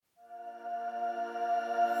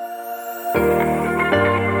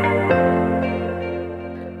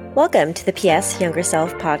Welcome to the PS Younger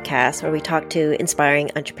Self podcast, where we talk to inspiring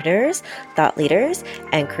entrepreneurs, thought leaders,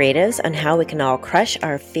 and creatives on how we can all crush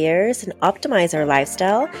our fears and optimize our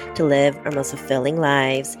lifestyle to live our most fulfilling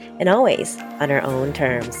lives, and always on our own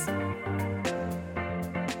terms.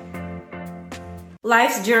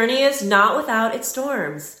 Life's journey is not without its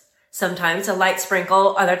storms. Sometimes a light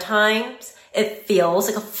sprinkle, other times it feels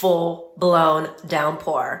like a full-blown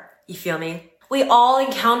downpour. You feel me? We all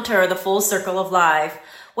encounter the full circle of life,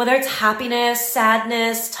 whether it's happiness,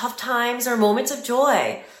 sadness, tough times, or moments of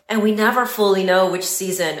joy. And we never fully know which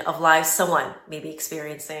season of life someone may be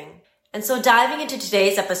experiencing. And so diving into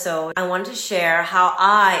today's episode, I wanted to share how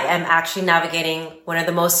I am actually navigating one of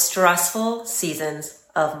the most stressful seasons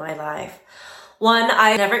of my life. One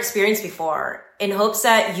I never experienced before, in hopes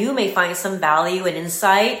that you may find some value and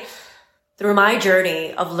insight through my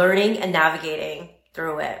journey of learning and navigating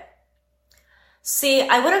through it. See,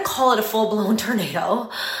 I wouldn't call it a full-blown tornado,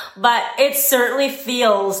 but it certainly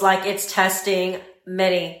feels like it's testing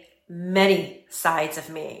many, many sides of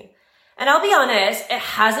me. And I'll be honest, it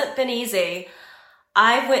hasn't been easy.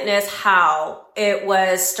 I've witnessed how it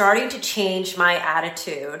was starting to change my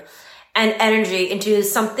attitude and energy into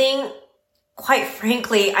something, quite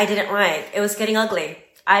frankly, I didn't like. It was getting ugly.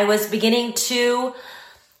 I was beginning to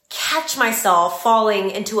catch myself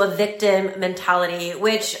falling into a victim mentality,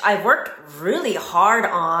 which I worked really hard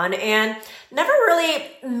on and never really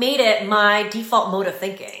made it my default mode of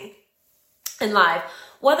thinking in life.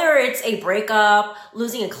 Whether it's a breakup,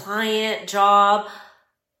 losing a client, job,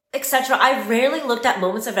 etc., I rarely looked at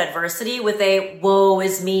moments of adversity with a woe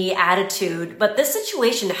is me attitude, but this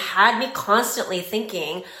situation had me constantly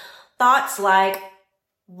thinking thoughts like,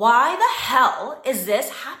 why the hell is this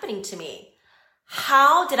happening to me?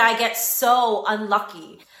 How did I get so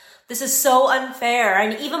unlucky? This is so unfair.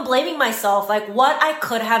 And even blaming myself, like what I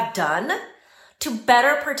could have done to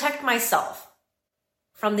better protect myself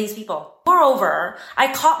from these people. Moreover,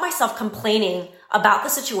 I caught myself complaining about the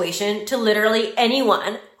situation to literally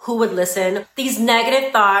anyone who would listen. These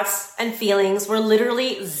negative thoughts and feelings were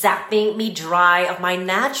literally zapping me dry of my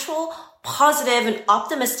natural, positive, and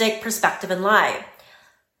optimistic perspective in life.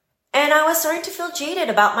 And I was starting to feel jaded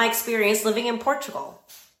about my experience living in Portugal.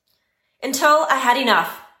 Until I had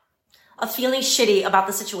enough of feeling shitty about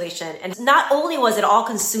the situation. And not only was it all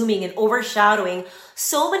consuming and overshadowing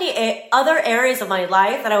so many other areas of my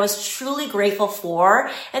life that I was truly grateful for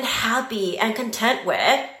and happy and content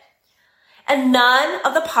with. And none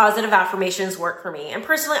of the positive affirmations worked for me. And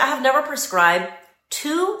personally, I have never prescribed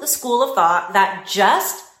to the school of thought that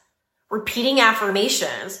just repeating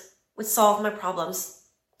affirmations would solve my problems.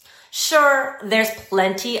 Sure, there's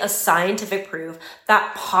plenty of scientific proof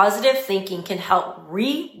that positive thinking can help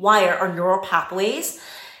rewire our neural pathways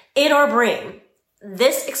in our brain.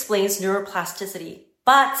 This explains neuroplasticity,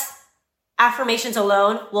 but affirmations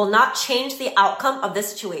alone will not change the outcome of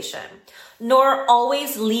this situation, nor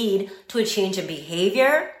always lead to a change in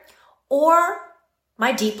behavior or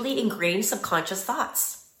my deeply ingrained subconscious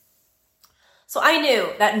thoughts. So I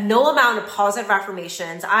knew that no amount of positive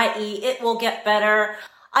affirmations, i.e., it will get better,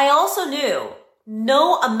 I also knew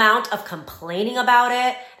no amount of complaining about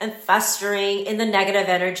it and festering in the negative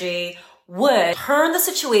energy would turn the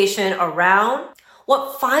situation around.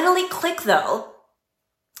 What finally clicked though,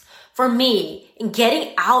 for me in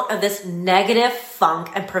getting out of this negative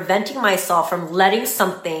funk and preventing myself from letting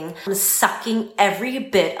something from sucking every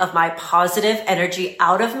bit of my positive energy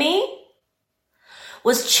out of me,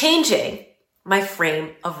 was changing my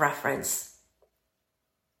frame of reference.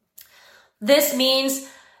 This means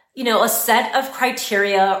a set of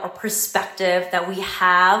criteria or perspective that we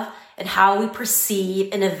have and how we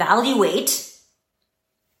perceive and evaluate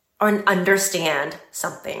or understand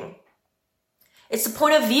something. It's the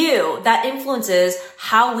point of view that influences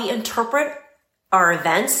how we interpret our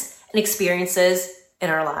events and experiences in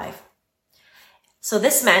our life. So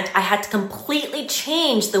this meant I had to completely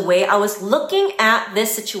change the way I was looking at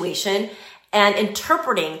this situation and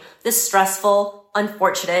interpreting this stressful,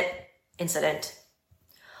 unfortunate incident,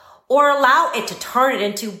 or allow it to turn it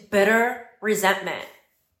into bitter resentment.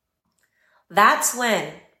 That's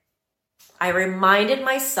when I reminded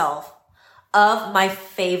myself of my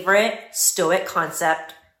favorite Stoic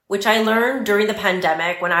concept, which I learned during the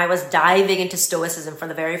pandemic when I was diving into Stoicism for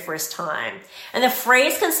the very first time. And the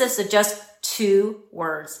phrase consists of just 2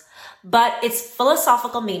 words, but its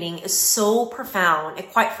philosophical meaning is so profound and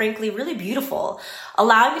quite frankly really beautiful,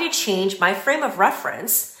 allowing me to change my frame of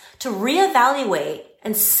reference to reevaluate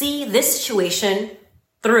and see this situation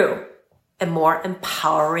through a more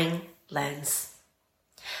empowering lens.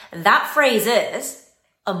 And that phrase is,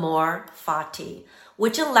 amor fati,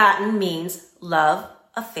 which in Latin means love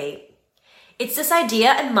of fate. It's this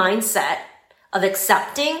idea and mindset of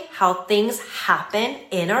accepting how things happen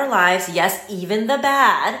in our lives, yes, even the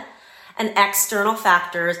bad, and external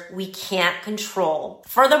factors we can't control.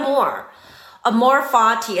 Furthermore, amor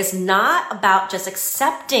fati is not about just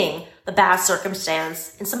accepting the bad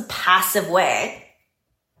circumstance in some passive way,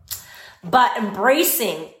 but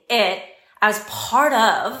embracing it as part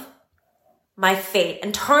of my fate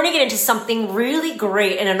and turning it into something really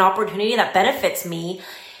great and an opportunity that benefits me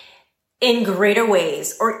in greater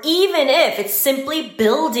ways, or even if it's simply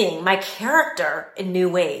building my character in new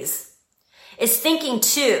ways. It's thinking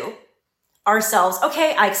to ourselves,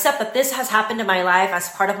 okay, I accept that this has happened in my life as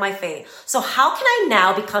part of my fate. So how can I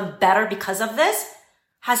now become better because of this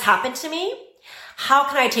has happened to me? How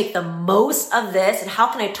can I take the most of this and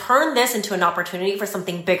how can I turn this into an opportunity for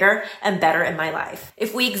something bigger and better in my life?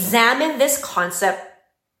 If we examine this concept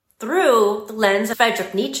through the lens of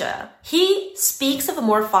Friedrich Nietzsche, he speaks of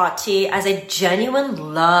amor fati as a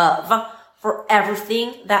genuine love for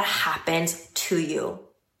everything that happens to you,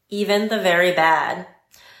 even the very bad.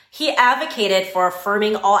 He advocated for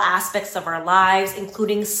affirming all aspects of our lives,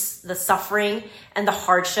 including the suffering and the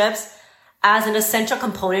hardships, as an essential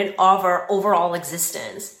component of our overall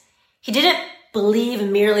existence. He didn't believe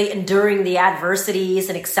in merely enduring the adversities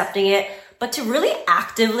and accepting it, but to really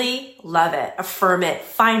actively love it, affirm it,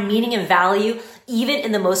 find meaning and value, even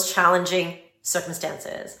in the most challenging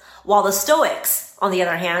circumstances. While the Stoics, on the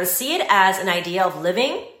other hand, see it as an idea of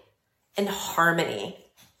living in harmony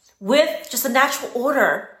with just the natural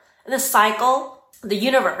order and the cycle, the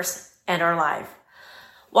universe, and our life,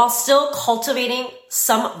 while still cultivating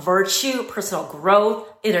some virtue, personal growth,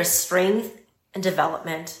 inner strength, and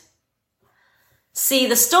development. See,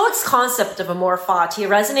 the Stoics' concept of amor fati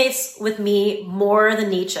resonates with me more than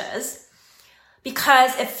Nietzsche's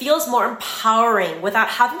because it feels more empowering without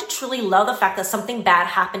having to truly love the fact that something bad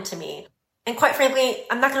happened to me. And quite frankly,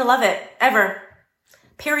 I'm not going to love it, ever.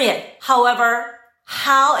 Period. However,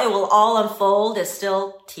 how it will all unfold is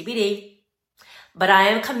still TBD. But I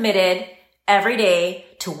am committed every day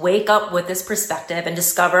to wake up with this perspective and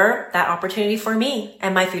discover that opportunity for me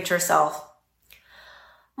and my future self.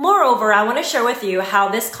 Moreover, I want to share with you how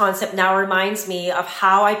this concept now reminds me of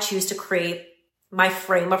how I choose to create my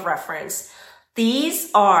frame of reference. These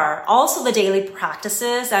are also the daily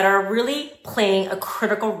practices that are really playing a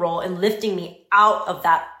critical role in lifting me out of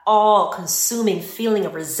that all-consuming feeling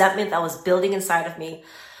of resentment that was building inside of me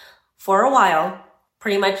for a while,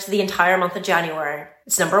 pretty much the entire month of January.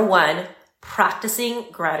 It's number one, practicing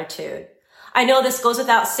gratitude. I know this goes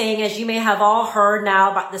without saying, as you may have all heard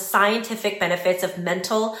now about the scientific benefits of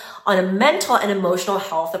mental and emotional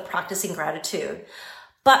health of practicing gratitude.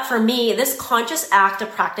 But for me, this conscious act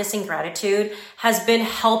of practicing gratitude has been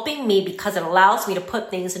helping me because it allows me to put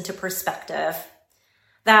things into perspective.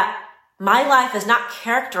 That my life is not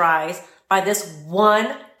characterized by this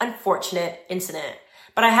one unfortunate incident,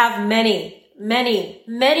 but I have many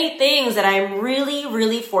things that I'm really,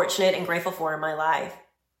 really fortunate and grateful for in my life.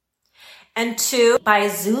 And two, by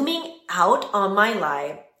zooming out on my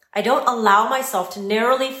life, I don't allow myself to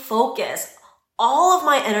narrowly focus all of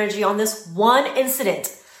my energy on this one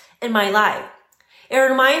incident in my life. It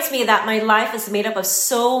reminds me that my life is made up of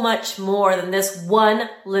so much more than this one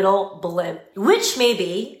little blip, which may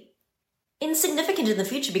be insignificant in the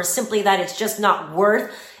future, because simply that it's just not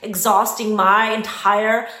worth exhausting my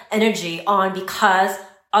entire energy on, because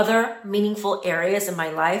other meaningful areas in my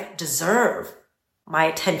life deserve my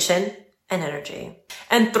attention and energy.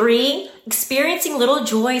 And three, experiencing little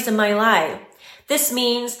joys in my life. This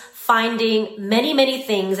means finding many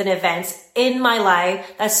things and events in my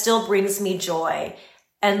life that still brings me joy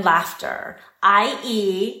and laughter,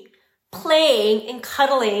 i.e. playing and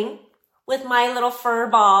cuddling with my little fur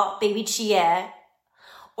ball, baby Chie,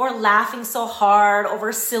 or laughing so hard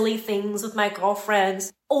over silly things with my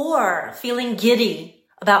girlfriends, or feeling giddy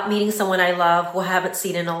about meeting someone I love who I haven't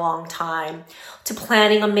seen in a long time, to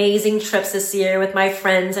planning amazing trips this year with my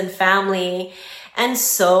friends and family, and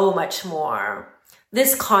so much more.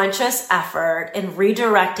 This conscious effort in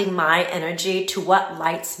redirecting my energy to what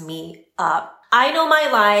lights me up. I know my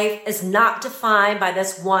life is not defined by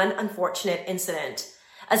this one unfortunate incident,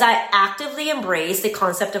 as I actively embrace the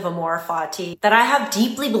concept of amor fati that I have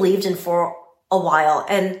deeply believed in for a while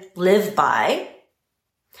and live by.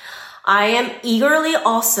 I am eagerly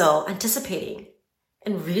also anticipating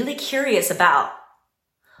and really curious about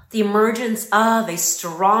the emergence of a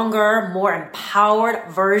stronger, more empowered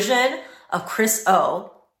version of Chris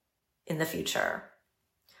O in the future.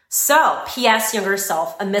 So, P.S. younger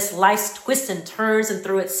self, amidst life's twists and turns and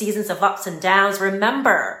through its seasons of ups and downs,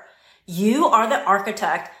 remember, you are the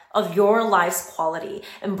architect of your life's quality.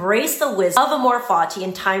 Embrace the wisdom of amor fati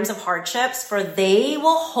in times of hardships, for they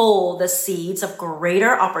will hold the seeds of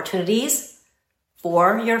greater opportunities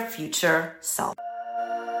for your future self.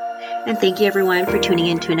 And thank you everyone for tuning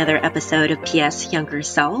in to another episode of PS Younger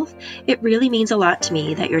Self. It really means a lot to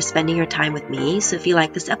me that you're spending your time with me. So if you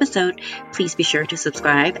like this episode, please be sure to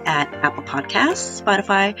subscribe at Apple Podcasts,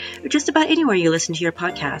 Spotify, or just about anywhere you listen to your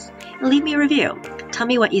podcast. And leave me a review. Tell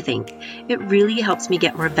me what you think. It really helps me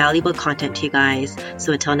get more valuable content to you guys.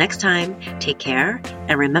 So until next time, take care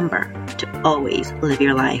and remember to always live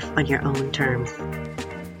your life on your own terms.